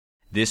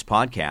This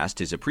podcast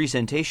is a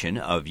presentation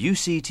of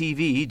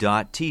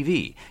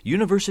UCTV.tv,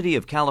 University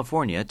of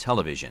California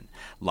Television.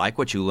 Like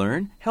what you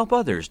learn? Help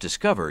others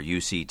discover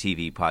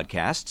UCTV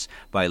podcasts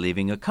by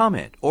leaving a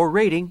comment or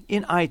rating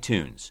in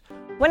iTunes.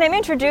 When I'm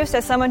introduced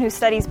as someone who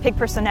studies pig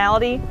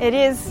personality, it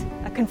is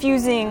a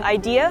confusing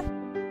idea.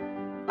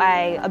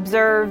 I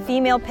observe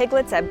female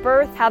piglets at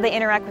birth, how they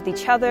interact with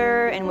each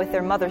other and with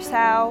their mother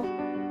sow.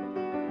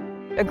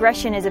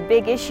 Aggression is a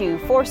big issue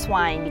for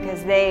swine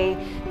because they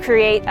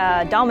create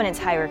a dominance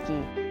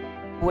hierarchy.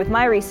 With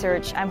my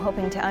research, I'm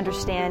hoping to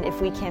understand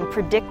if we can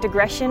predict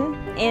aggression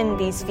in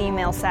these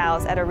female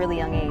sows at a really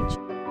young age.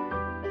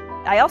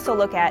 I also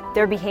look at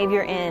their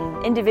behavior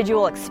in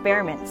individual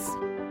experiments.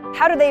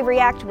 How do they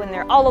react when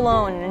they're all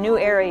alone in a new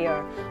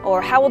area?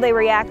 Or how will they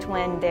react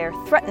when they're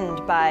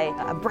threatened by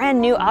a brand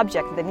new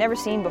object that they've never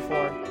seen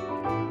before?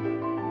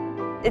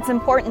 It's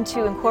important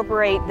to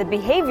incorporate the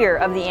behavior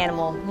of the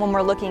animal when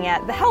we're looking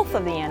at the health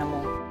of the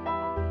animal.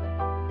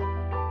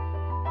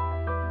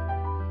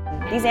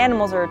 These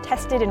animals are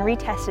tested and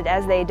retested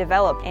as they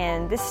develop,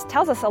 and this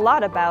tells us a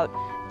lot about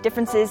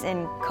differences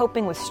in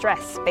coping with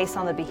stress based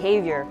on the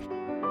behavior.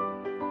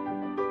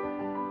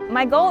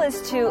 My goal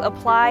is to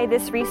apply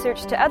this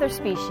research to other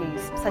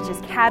species, such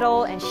as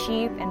cattle and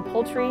sheep and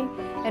poultry,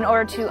 in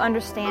order to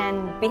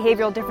understand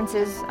behavioral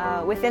differences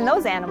within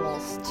those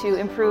animals to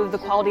improve the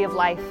quality of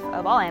life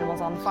of all animals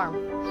on the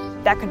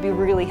farm. That could be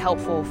really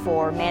helpful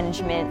for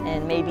management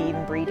and maybe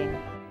even breeding.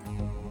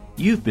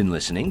 You've been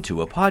listening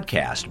to a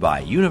podcast by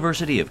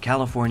University of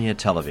California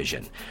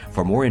Television.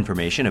 For more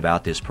information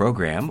about this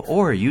program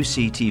or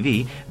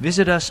UCTV,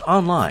 visit us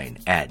online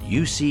at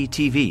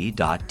uctv.tv.